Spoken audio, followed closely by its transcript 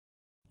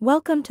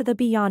Welcome to the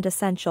Beyond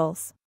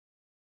Essentials.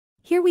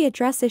 Here we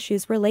address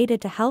issues related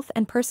to health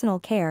and personal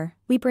care.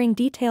 We bring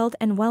detailed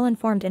and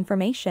well-informed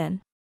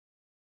information.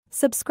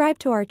 Subscribe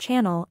to our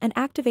channel and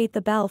activate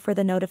the bell for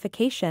the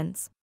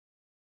notifications.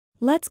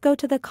 Let's go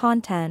to the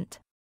content.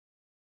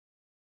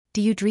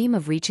 Do you dream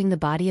of reaching the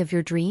body of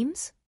your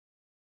dreams?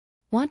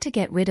 Want to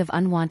get rid of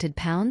unwanted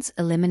pounds,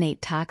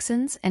 eliminate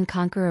toxins, and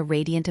conquer a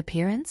radiant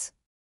appearance?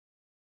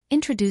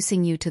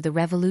 Introducing you to the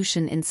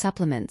revolution in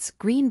supplements,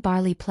 Green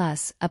Barley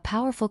Plus, a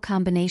powerful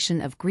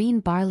combination of green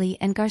barley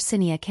and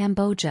Garcinia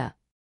cambogia.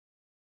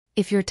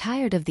 If you're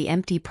tired of the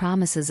empty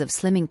promises of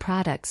slimming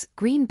products,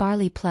 Green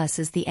Barley Plus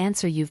is the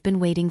answer you've been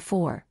waiting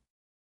for.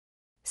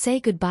 Say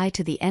goodbye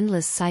to the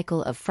endless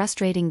cycle of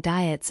frustrating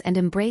diets and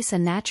embrace a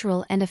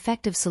natural and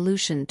effective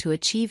solution to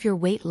achieve your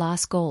weight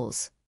loss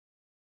goals.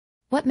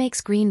 What makes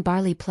Green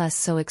Barley Plus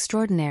so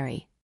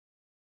extraordinary?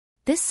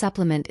 This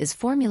supplement is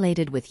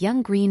formulated with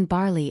young green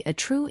barley, a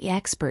true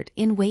expert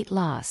in weight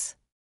loss.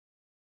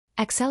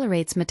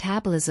 Accelerates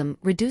metabolism,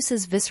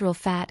 reduces visceral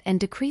fat, and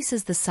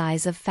decreases the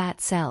size of fat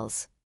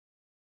cells.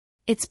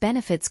 Its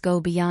benefits go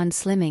beyond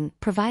slimming,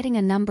 providing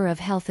a number of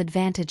health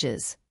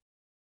advantages.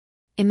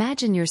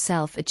 Imagine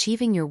yourself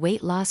achieving your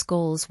weight loss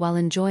goals while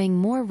enjoying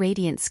more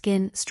radiant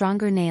skin,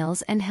 stronger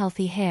nails, and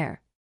healthy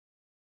hair.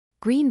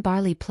 Green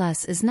Barley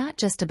Plus is not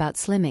just about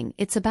slimming,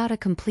 it's about a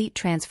complete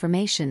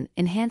transformation,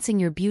 enhancing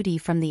your beauty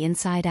from the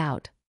inside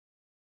out.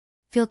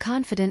 Feel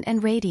confident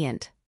and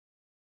radiant.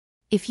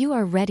 If you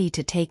are ready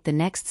to take the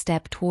next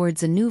step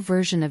towards a new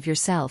version of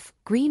yourself,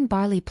 Green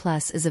Barley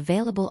Plus is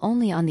available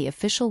only on the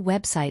official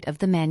website of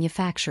the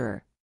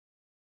manufacturer.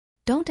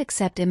 Don't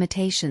accept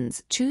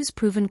imitations, choose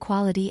proven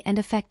quality and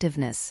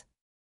effectiveness.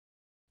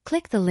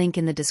 Click the link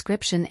in the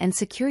description and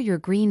secure your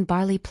Green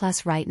Barley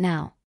Plus right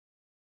now.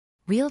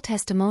 Real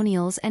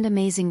testimonials and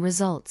amazing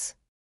results.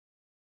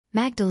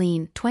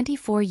 Magdalene,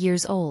 24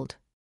 years old.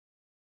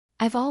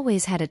 I've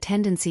always had a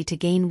tendency to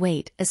gain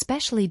weight,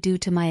 especially due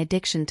to my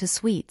addiction to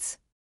sweets.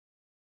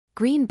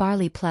 Green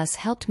Barley Plus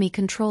helped me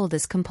control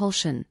this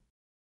compulsion.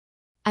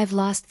 I've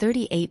lost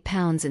 38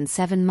 pounds in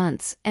 7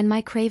 months, and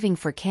my craving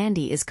for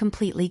candy is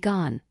completely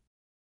gone.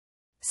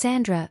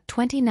 Sandra,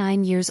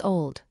 29 years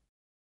old.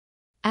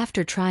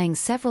 After trying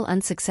several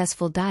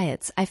unsuccessful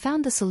diets, I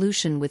found the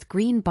solution with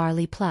Green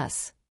Barley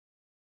Plus.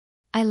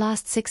 I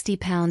lost 60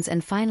 pounds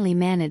and finally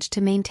managed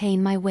to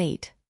maintain my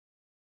weight.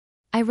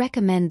 I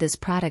recommend this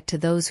product to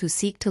those who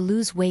seek to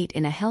lose weight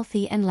in a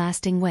healthy and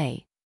lasting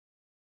way.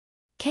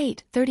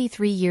 Kate,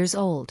 33 years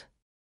old.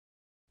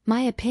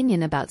 My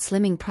opinion about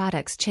slimming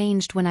products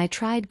changed when I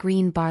tried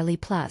Green Barley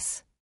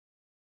Plus.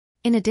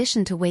 In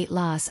addition to weight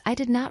loss, I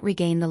did not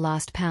regain the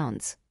lost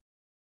pounds.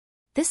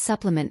 This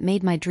supplement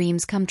made my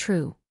dreams come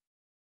true.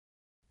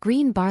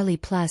 Green Barley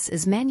Plus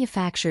is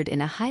manufactured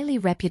in a highly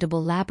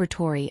reputable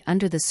laboratory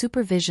under the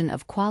supervision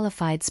of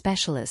qualified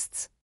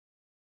specialists.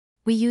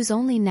 We use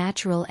only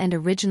natural and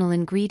original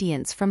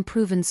ingredients from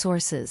proven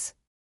sources.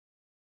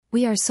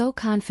 We are so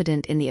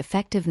confident in the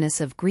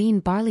effectiveness of Green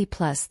Barley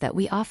Plus that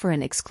we offer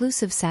an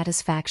exclusive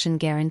satisfaction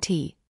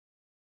guarantee.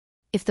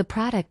 If the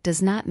product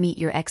does not meet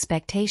your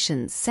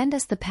expectations, send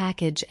us the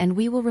package and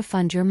we will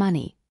refund your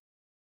money.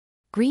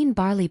 Green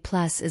Barley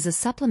Plus is a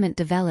supplement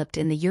developed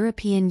in the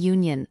European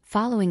Union,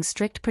 following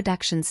strict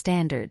production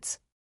standards.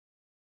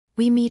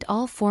 We meet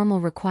all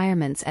formal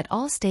requirements at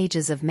all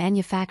stages of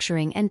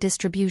manufacturing and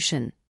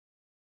distribution.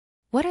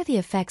 What are the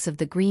effects of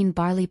the Green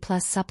Barley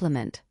Plus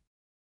supplement?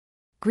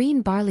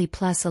 Green Barley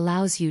Plus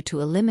allows you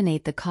to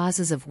eliminate the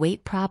causes of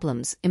weight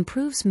problems,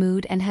 improves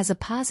mood, and has a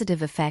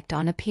positive effect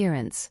on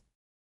appearance.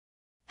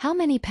 How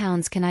many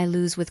pounds can I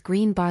lose with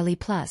Green Barley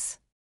Plus?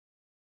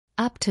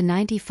 Up to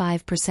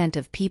 95%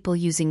 of people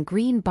using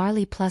Green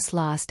Barley Plus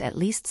lost at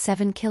least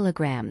 7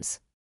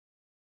 kilograms.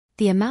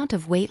 The amount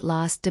of weight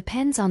lost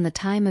depends on the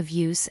time of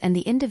use and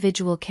the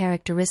individual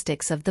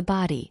characteristics of the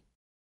body.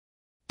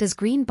 Does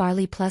Green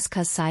Barley Plus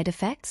cause side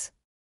effects?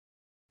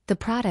 The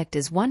product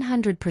is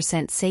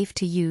 100% safe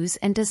to use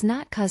and does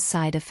not cause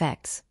side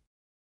effects.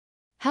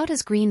 How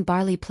does Green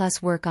Barley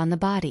Plus work on the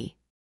body?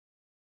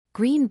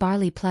 Green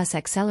Barley Plus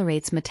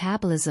accelerates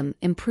metabolism,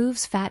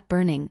 improves fat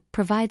burning,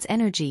 provides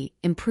energy,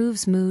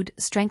 improves mood,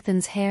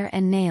 strengthens hair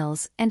and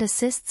nails, and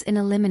assists in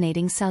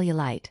eliminating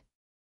cellulite.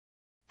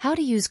 How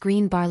to use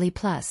Green Barley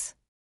Plus?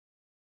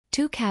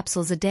 2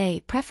 capsules a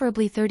day,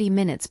 preferably 30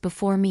 minutes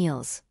before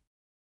meals.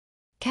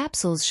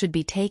 Capsules should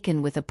be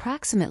taken with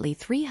approximately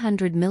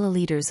 300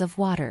 milliliters of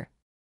water.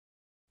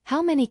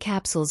 How many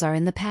capsules are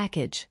in the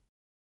package?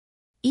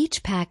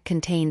 Each pack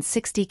contains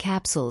 60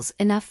 capsules,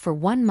 enough for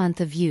 1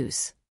 month of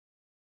use.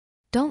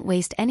 Don't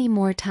waste any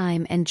more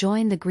time and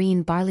join the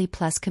Green Barley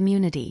Plus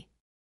community.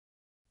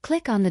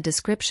 Click on the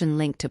description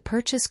link to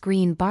purchase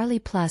Green Barley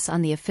Plus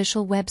on the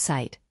official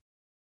website.